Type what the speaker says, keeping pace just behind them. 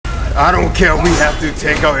I don't care. We have to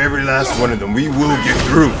take out every last one of them. We will get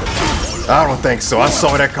through. I don't think so. I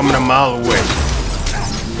saw that coming a mile away.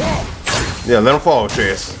 Yeah, let him fall,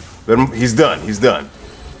 Atreus. Let him. He's done. He's done.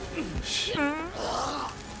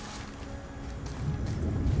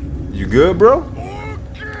 You good, bro?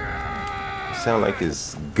 Sound like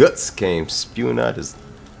his guts came spewing out his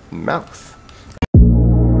mouth.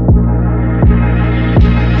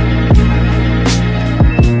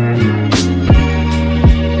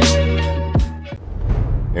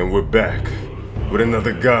 And we're back with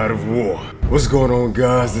another God of War. What's going on,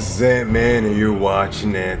 guys? This is Ant-Man and you're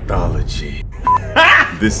watching Anthology.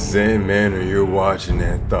 This is Ant-Man and you're watching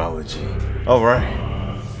Anthology. Alright,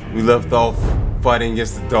 we left off fighting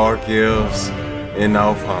against the Dark Elves in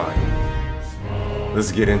Alfheim.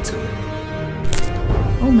 Let's get into it.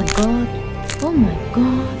 Oh my god. Oh my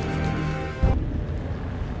god.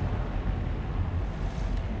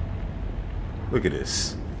 Look at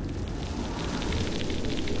this.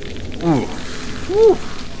 Ooh. Woo.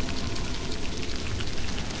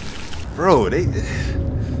 Bro,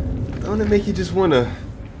 don't it make you just wanna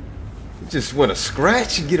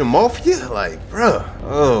scratch and get them off you? Like, bruh.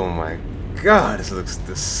 Oh my god, this looks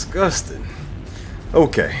disgusting.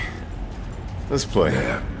 Okay. Let's play.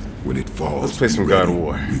 Yeah, when it falls, let's play some God of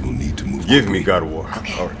War. We will need to move. Give me God of War.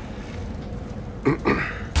 Okay. All right.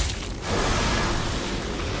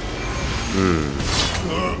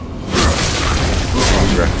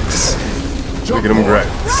 Graphics. Look at them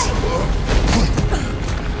graphics.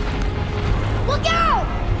 Look out!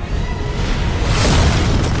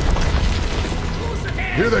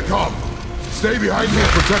 Here they come. Stay behind me and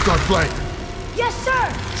protect our flank. Yes, sir!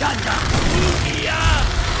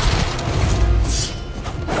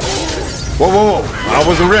 Whoa, whoa, whoa. I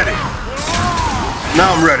wasn't ready.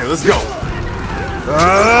 Now I'm ready. Let's go.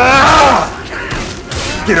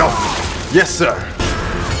 Get off. Yes, sir.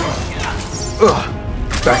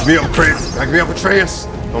 Back me up, Kratos. Back me up, Atreus.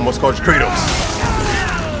 Almost called you Kratos.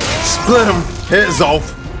 Split them. Heads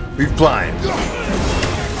off. We flying.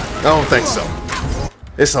 I don't think so.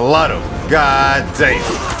 It's a lot of them. God damn.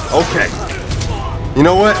 Okay. You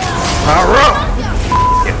know what?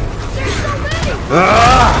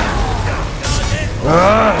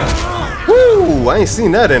 Woo! I ain't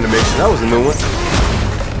seen that animation. That was a new one.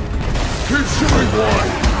 Keep shooting, boy.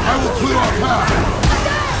 I will clear our path.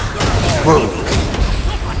 Whoa.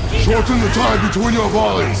 Shorten the time between your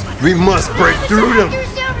volleys. We must break through them.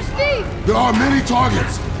 There are many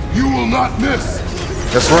targets. You will not miss.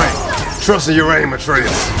 That's right. Trust in your aim,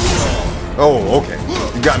 Atreus. Oh, okay.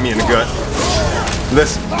 You got me in the gut.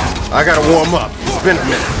 Listen, I gotta warm up. It's been a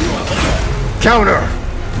minute. Counter.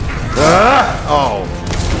 Oh.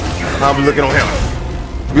 How we looking on him?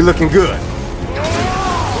 We looking good.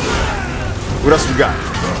 What else we got?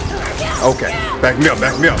 Okay. Back me up.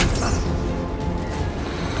 Back me up.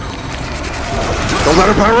 Don't let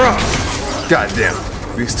him power up. God damn.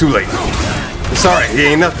 It's too late. It's alright. He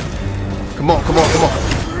ain't nothing. Come on, come on, come on.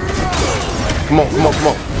 Come on, come on, come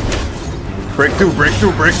on. Break through, break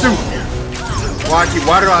through, break through. Why do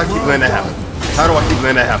I keep letting that happen? How do I keep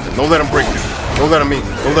letting that happen? Don't let him break through. Don't let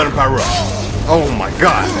him power up. Oh my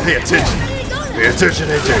god. Pay attention. Pay attention,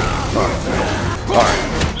 AJ. Alright.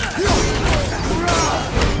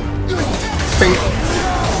 Bing.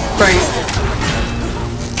 Bang.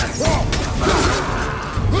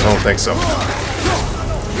 I don't think so.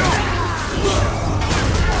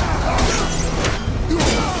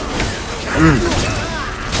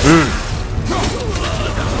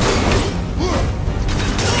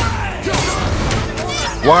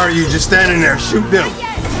 Why are you just standing there? Shoot them.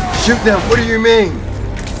 Shoot them. What do you mean?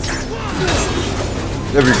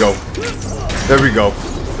 There we go. There we go.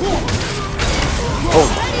 Oh.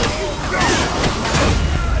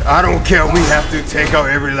 I don't care. We have to take out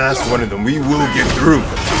every last one of them. We will get through.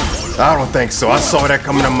 I don't think so. I saw that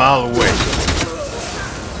coming a mile away.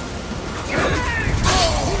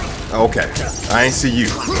 Okay. I ain't see you.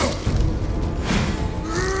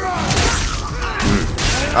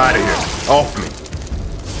 Out of here. Off me.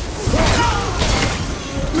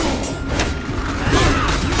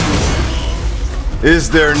 Is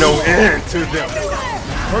there no end to them?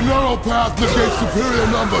 A narrow path negates superior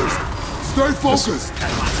numbers. Stay focused.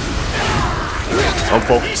 I'm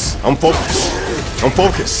focused. I'm focused. I'm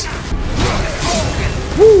focused.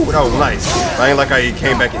 Woo, that was nice. I ain't like how he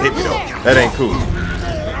came back and hit me though. That ain't cool.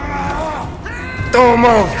 Throw him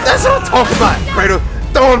off. That's what I'm talking about, Kratos.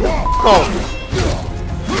 Throw him off.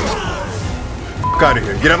 Out of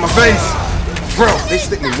here. Get out my face. Bro, they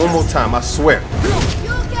stick me one more time, I swear.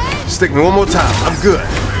 Stick me one more time. I'm good.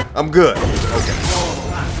 I'm good. Okay.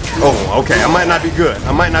 Oh, okay. I might not be good.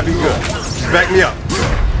 I might not be good. Back me up.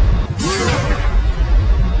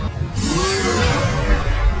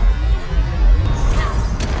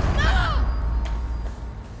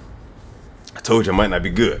 told you I might not be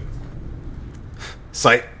good.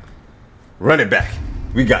 Sight, run it back.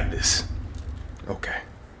 We got this. Okay.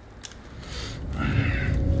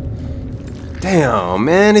 Damn,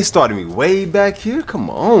 man, they started me way back here. Come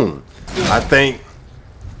on. I think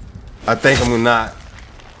what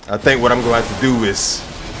I'm gonna have to do is,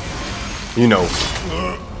 you know,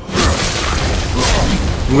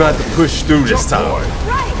 we're gonna have to push through this time.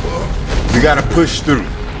 We gotta push through.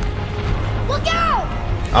 Look out!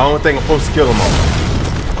 I don't think I'm supposed to kill them all.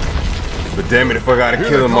 But damn it, if I gotta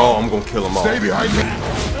kill them all, I'm gonna kill them all. Stay behind me.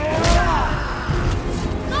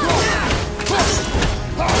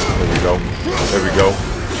 There we go. There we go.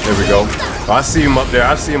 There we go. Oh, I see him up there.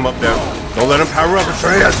 I see him up there. Don't let him power up,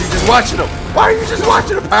 Atreus. You're just watching him. Why are you just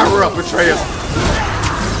watching him power up, Atreus?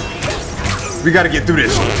 We gotta get through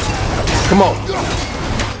this. Come on.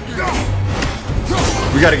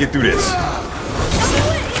 We gotta get through this.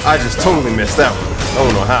 I just totally missed that one. I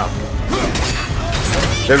don't know how.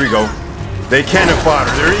 There we go. They cannon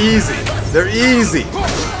fodder. They're easy. They're easy.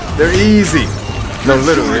 They're easy. No,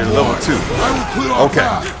 literally, they're level 2. Okay.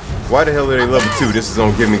 Why the hell are they level 2? This is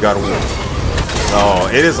gonna give me God of War. Oh,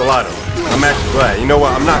 it is a lot of them. I'm actually glad. You know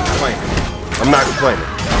what? I'm not complaining. I'm not complaining.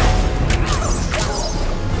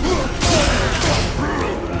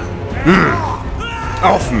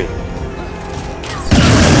 Off me.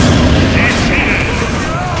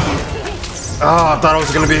 Oh, I thought it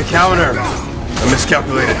was gonna be a counter. I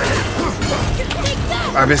miscalculated.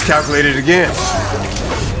 I miscalculated again.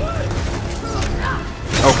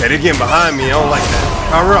 Okay, they're getting behind me. I don't like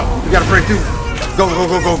that. Power up. We gotta break through. Go, go,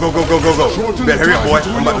 go, go, go, go, go, go, go. You better hurry up, boy.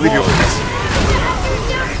 I'm about to leave you over this.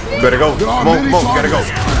 You better go. Come on, come on. We gotta go.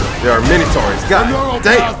 There are minotaurs. God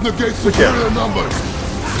damn. Look at them.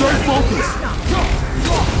 Stay focused.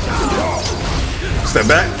 Step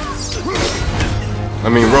back. I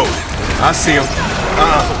mean, roll. I see him.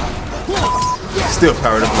 Still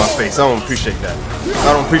powered up in my face. I don't appreciate that.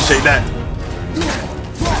 I don't appreciate that.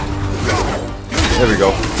 There we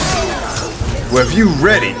go. Well, if you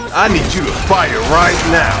ready, I need you to fire right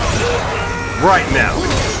now. Right now.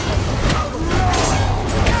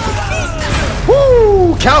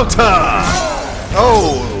 Woo! Counter!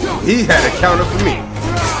 Oh, he had a counter for me.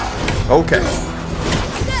 Okay.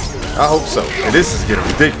 I hope so. And this is getting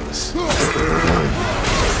ridiculous.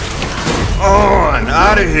 On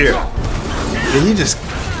out of here. Did he just...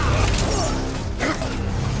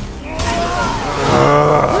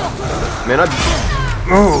 man,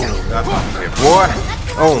 oh, boy.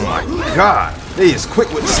 Oh my God. They is quick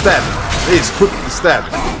with the stabbing. They is quick with the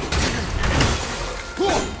stabbing.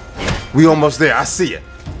 We almost there. I see it.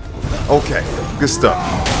 Okay. Good stuff.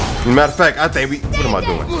 As a matter of fact, I think we... What am I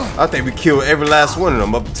doing? I think we killed every last one of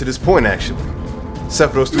them up to this point, actually.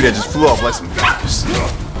 Except for those 3 that just flew off like some bitches.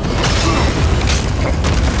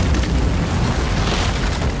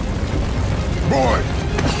 Boy.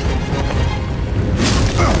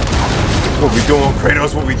 What we doing,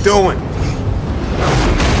 Kratos? What we doing?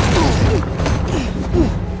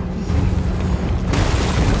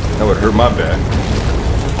 That would hurt my back.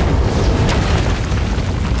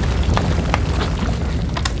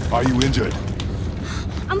 Are you injured?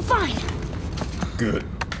 I'm fine. Good.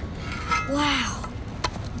 Wow.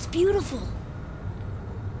 It's beautiful.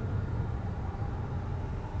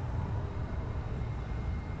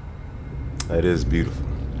 That is beautiful.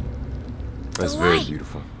 That's very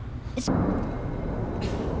beautiful.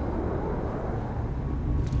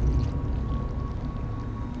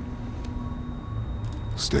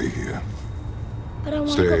 Stay here. But I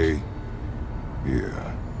want Stay here.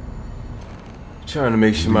 Trying to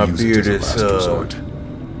make sure my Use it beard as a is last resort.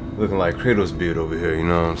 looking like Kratos' beard over here, you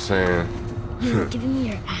know what I'm saying? You're giving me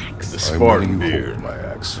your axe. The I'm Spartan letting you beard. hold my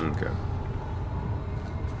axe. Okay.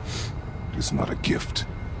 It's not a gift.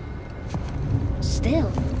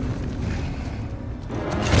 Still.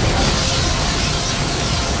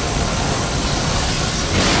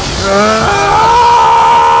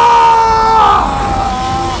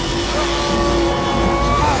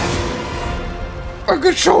 My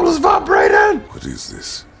controller's vibrating! What is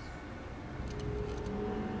this?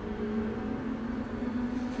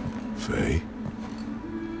 Faye?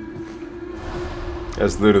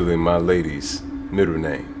 That's literally my lady's middle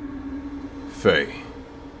name. Faye.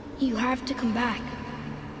 You have to come back.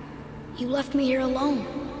 You left me here alone.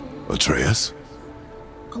 Atreus?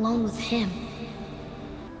 Alone with him.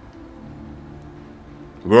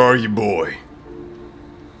 Where are you, boy?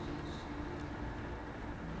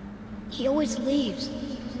 He always leaves.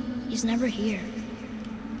 He's never here.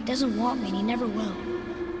 He doesn't want me and he never will.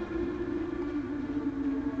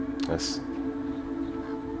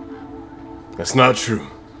 That's not true.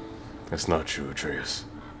 That's not true, Atreus.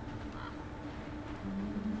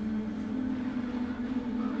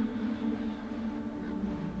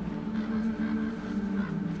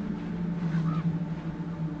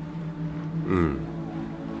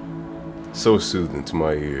 So soothing to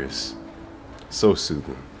my ears. So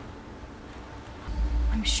soothing.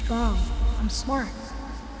 I'm strong. I'm smart.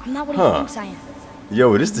 I'm not what he thinks I am.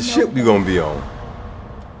 Yo, this the ship we gonna be on.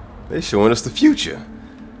 They showing us the future.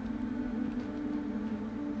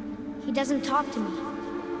 He doesn't talk to me.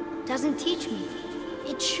 Doesn't teach me.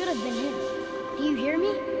 It should have been him. Do you hear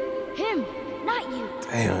me? Him, not you.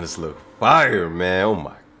 Damn, this look fire, man. Oh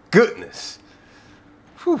my goodness.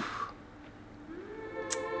 Whew.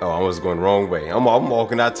 Oh, I was going the wrong way. I'm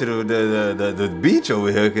walking out to the beach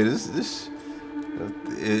over here because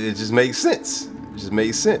it just makes sense. It just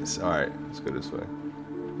makes sense. All right, let's go this way.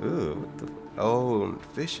 Ooh, what the? Oh,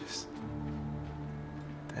 fishes.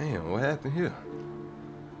 Damn, what happened here?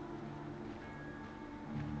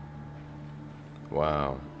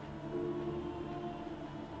 Wow.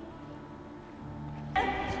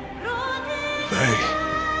 Hey,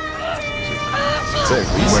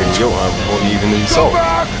 Technically, waiting your arm before he even go saw.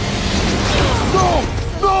 back! No!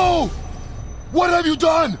 No! What have you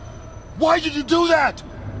done? Why did you do that?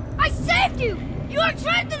 I saved you! You were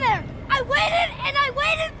trapped in there! I waited and I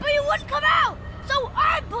waited, but you wouldn't come out! So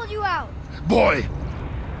I pulled you out! Boy,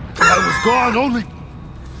 I was gone only...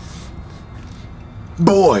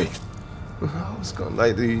 Boy! I was going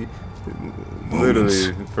like the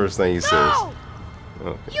literally the first thing he says. No!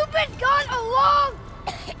 Okay. You've been gone a long,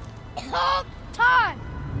 long time!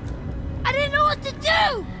 I didn't know what to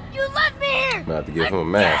do! You left me here! I'm gonna have to give him a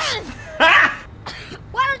mask.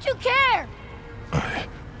 Why don't you care?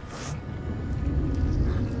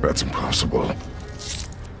 That's impossible.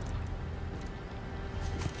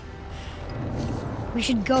 We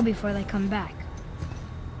should go before they come back.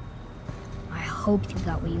 I hope you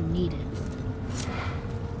got what you needed.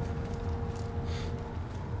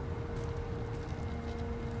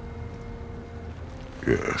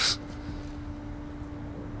 Yes.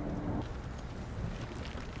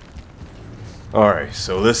 Alright,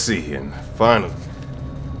 so let's see here. Finally.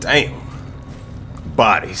 Damn.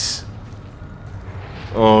 Bodies.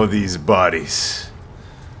 All these bodies.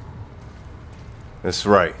 That's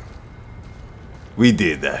right. We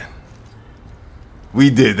did that. We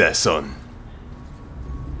did that, son.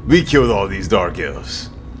 We killed all these dark elves.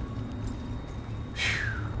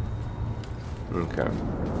 Whew. Okay.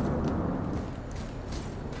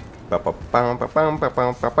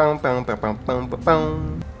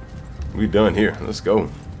 We done here. Let's go.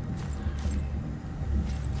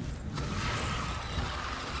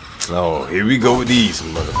 Oh, here we go with these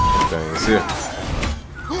motherfucking things here.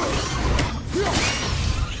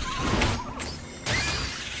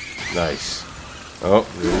 Nice. Oh,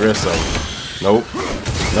 the rest of them. Nope.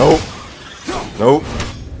 Nope. Nope.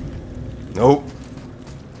 Nope.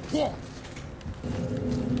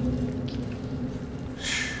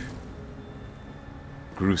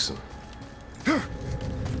 Gruesome.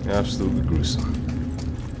 Absolutely gruesome.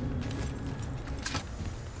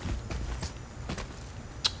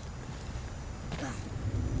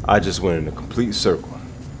 I just went in a complete circle.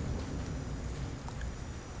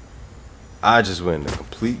 I just went in a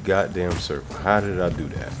complete goddamn circle. How did I do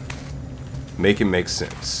that? Make it make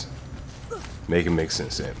sense. Make it make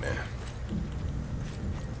sense, Ant-Man.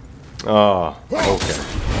 Oh, okay.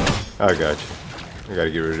 I got you. I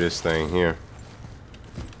gotta get rid of this thing here.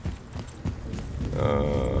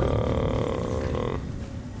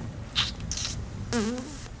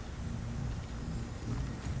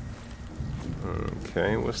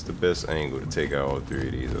 Okay, what's the best angle to take out all three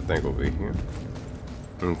of these? I think over here.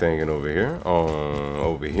 I'm thinking over here.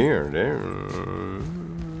 Over here. There.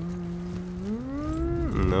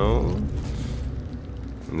 No.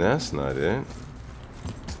 That's not it.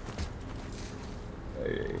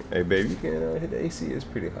 Hey, baby, you can hit the AC. It's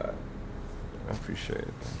pretty hot. I appreciate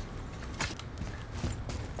it.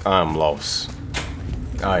 I'm lost.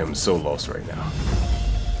 I am so lost right now.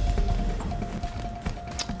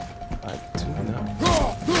 I do not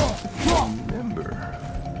remember.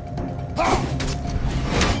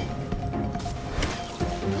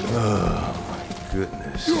 Oh my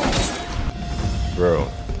goodness. Bro,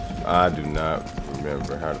 I do not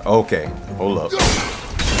remember how to... Okay, hold up.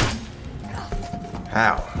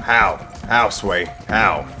 How, Sway?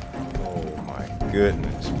 How? Oh my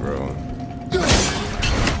goodness, bro.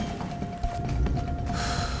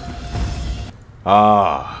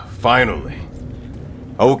 Ah, finally.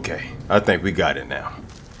 Okay, I think we got it now.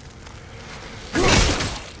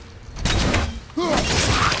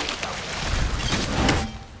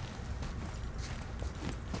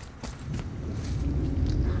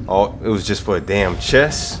 Oh, it was just for a damn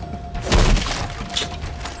chest?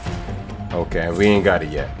 Okay, we ain't got it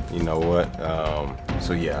yet. You know what?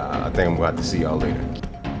 So yeah, I think I'm going to have to see y'all later.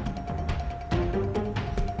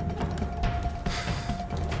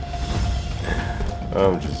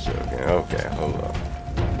 I'm just joking. Okay, hold up.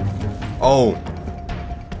 Oh!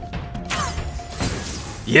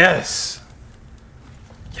 Yes!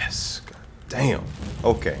 Yes! God damn.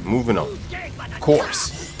 Okay, moving on. Of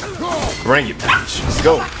course. Bring it, bitch. Let's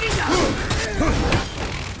go.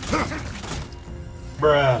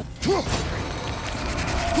 Bruh.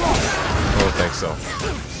 I don't think so.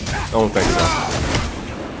 I don't think so.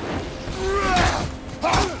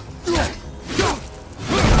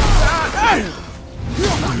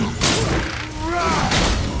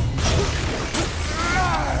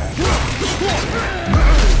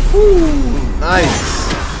 Woo,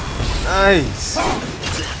 nice. Nice.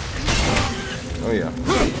 Oh yeah.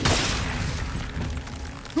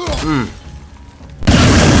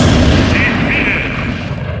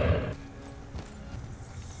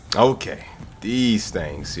 Okay, these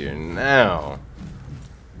things here now.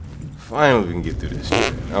 Finally, we can get through this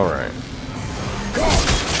shit. All right.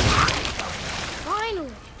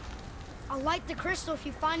 Finally. I'll light the crystal if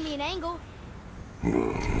you find me an angle.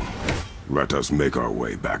 Let us make our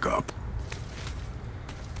way back up.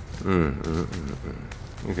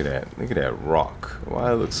 Look at that. Look at that rock.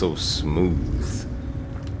 Why it looks so smooth?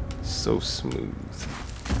 So smooth.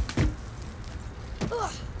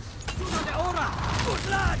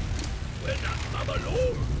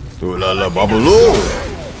 Ooh la la babaloo.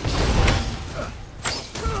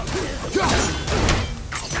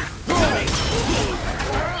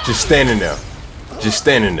 Just standing there. Just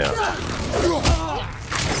standing there.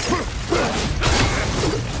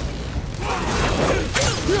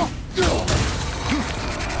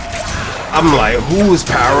 I'm like, who is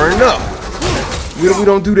powering up? We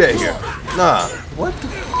don't do that here. Nah. What the?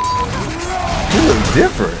 You look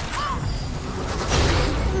different.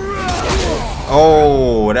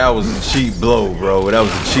 Oh, that was a cheap blow, bro. That was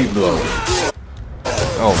a cheap blow.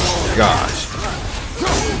 Oh my gosh.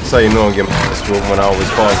 That's how you know I'm getting my ass whooped when I always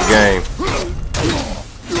pause the game.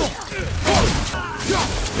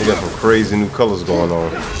 They got some crazy new colors going on.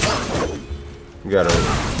 We got a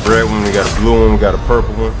red one, we got a blue one, we got a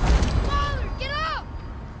purple one.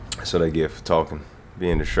 That's what I get for talking.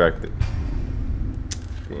 Being distracted.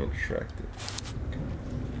 Being distracted.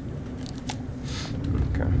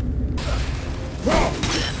 Okay.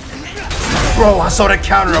 Bro, I saw that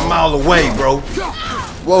counter a mile away, bro.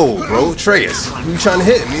 Whoa, bro. Atreus, you trying to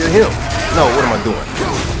hit me or him? No, what am I doing?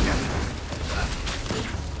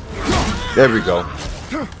 There we go.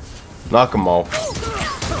 Knock him off.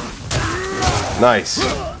 Nice.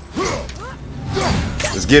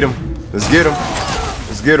 Let's get him. Let's get him.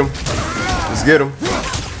 Let's get him. Let's get him.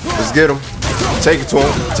 Let's get him. Take it to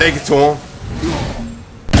him. Take it to him.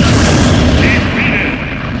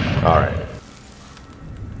 Alright.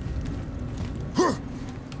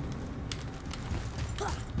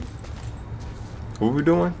 What we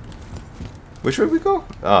doing? Which way we go?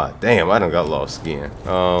 Ah, damn, I done got lost again.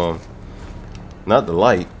 Not the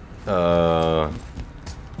light.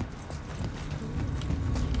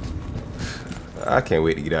 I can't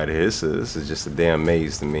wait to get out of here. This is just a damn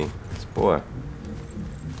maze to me. Boy,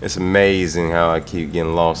 it's amazing how I keep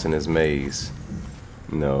getting lost in this maze.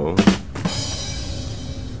 No.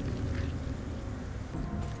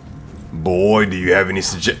 Boy, do you have any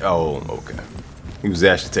suggestions? Oh, okay. He was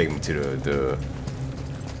actually taking me to the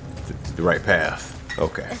right path.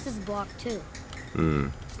 Okay. This is blocked too.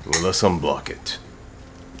 Well, let's unblock it.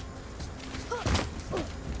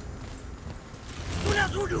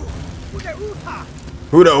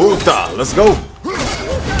 Huda Huta, let's go.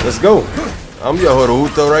 Let's go. I'm your Huda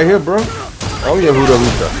Huta right here, bro. I'm your Huda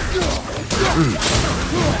Huta.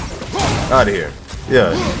 Out of here.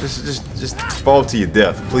 Yeah, just fall to your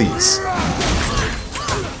death, please.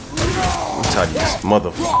 I'm tired of this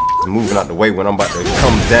motherfucker moving out the way when I'm about to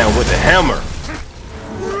come down with the hammer.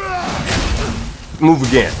 Move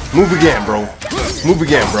again. Move again, bro. Move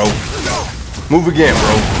again, bro. Move again,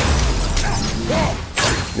 bro.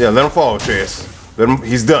 Yeah, let him fall, Atreus. Let him.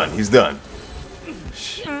 He's done. He's done.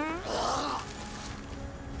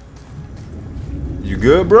 You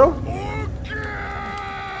good, bro?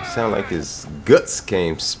 Sound like his guts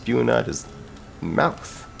came spewing out his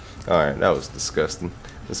mouth. All right, that was disgusting.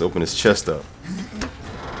 Let's open his chest up.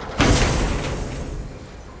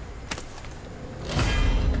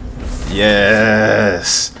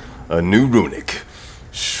 Yes, a new runic.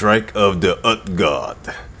 Strike of the Utgard.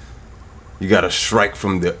 You got a strike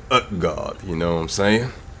from the Utgard, you know what I'm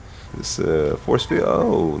saying? This force field,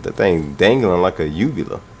 oh, that thing dangling like a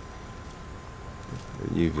uvula.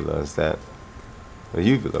 A uvula, is that a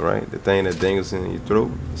uvula, right? The thing that dangles in your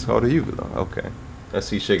throat, it's called a uvula. Okay. I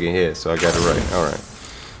see shaking head, so I got it right. All right.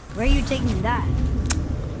 Where are you taking that?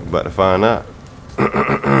 About to find out.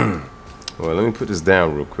 Well, let me put this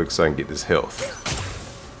down real quick so I can get this health.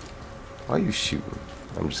 Why are you shooting?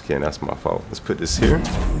 I'm just kidding, that's my fault. Let's put this here.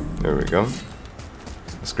 There we go.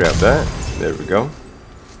 Let's grab that. There we go.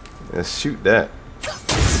 Let's shoot that.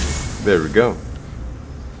 There we go.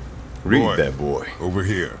 Read that boy. Over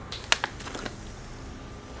here.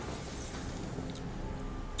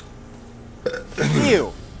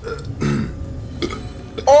 You.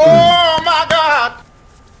 Oh my God!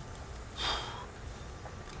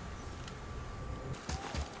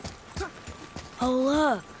 Oh,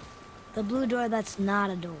 look. The blue door that's not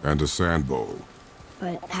a door. And a sand bowl.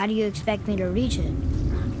 But how do you expect me to reach it?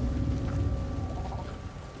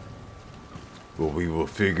 Well, we will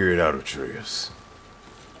figure it out, Atreus.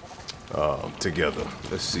 Together.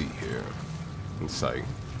 Let's see here. Insight.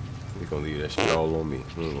 They're gonna leave that shit all on me.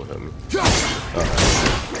 He ain't gonna help me.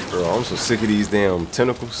 Alright. Bro, I'm so sick of these damn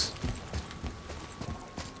tentacles.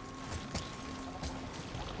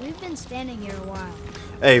 We've been standing here a while.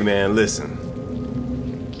 Hey, man, listen.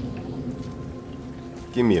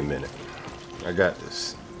 Give me a minute. I got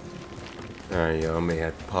this. Alright, y'all. I may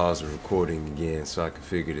have to pause the recording again so I can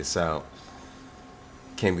figure this out.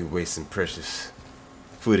 Can't be wasting precious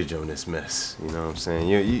footage on this mess. You know what I'm saying?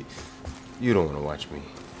 You don't want to watch me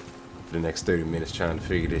for the next 30 minutes trying to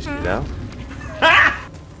figure this shit out.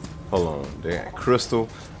 Hold on. They got crystal.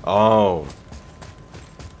 Oh.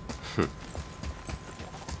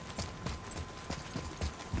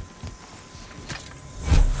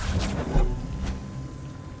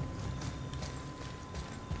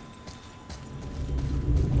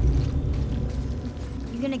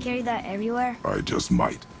 You gonna carry that everywhere? I just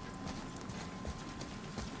might.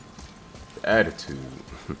 Attitude.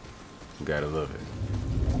 Gotta love it.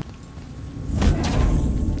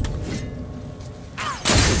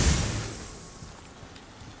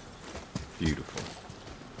 Beautiful.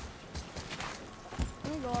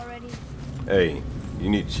 Can we go already? Hey, you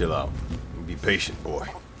need to chill out. Be patient, boy.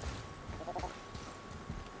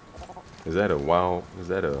 Is that a wow? Is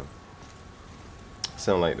that a...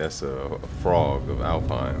 Sound like that's a frog of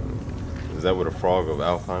Alfheim. Is that what a frog of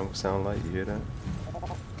Alfheim would sound like? You hear that?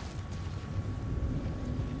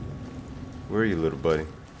 Where are you, little buddy?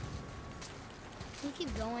 Can you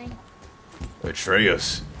keep going?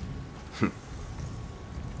 Atreus.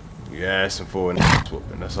 You asking for an ass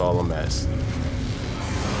whooping. That's all I'm asking.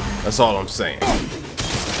 That's all I'm saying.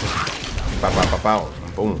 Bow, bow, bow, bow.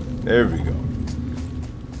 Boom. There we go.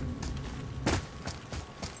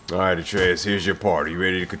 Alright, Atreus, here's your part. Are you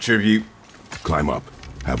ready to contribute? Climb up.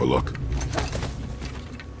 Have a look.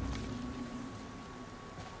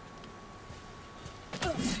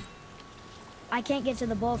 I can't get to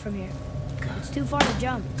the bowl from here. It's too far to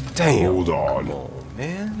jump. Damn. Hold on. Come on,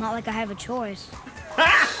 man. Not like I have a choice.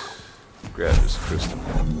 Grab this crystal.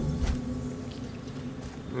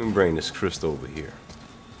 Let me bring this crystal over here.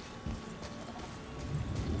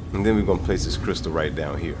 And then we're going to place this crystal right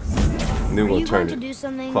down here. And then we're going to turn to it do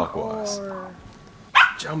something clockwise. Or...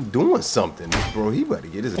 I'm doing something, bro. He about to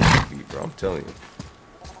get his ass beat, bro. I'm telling you.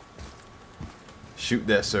 Shoot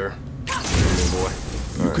that, sir. Boy.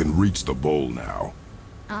 You can reach the bowl now.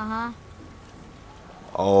 Uh-huh.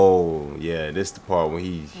 Oh, yeah. This is the part when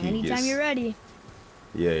he Anytime gets... you're ready.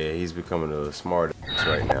 Yeah, he's becoming a smart ass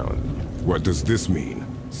right now. What does this mean?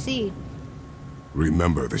 Seed.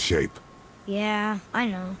 Remember the shape. Yeah, I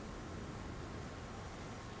know.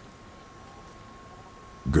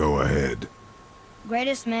 Go ahead.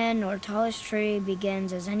 Greatest man or tallest tree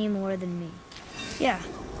begins as any more than me. Yeah,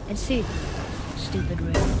 it's seed. Stupid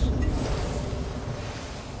riddles.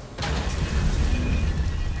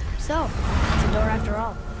 So, it's a door after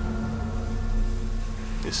all.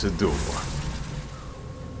 It's a door.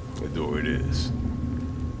 A door it is.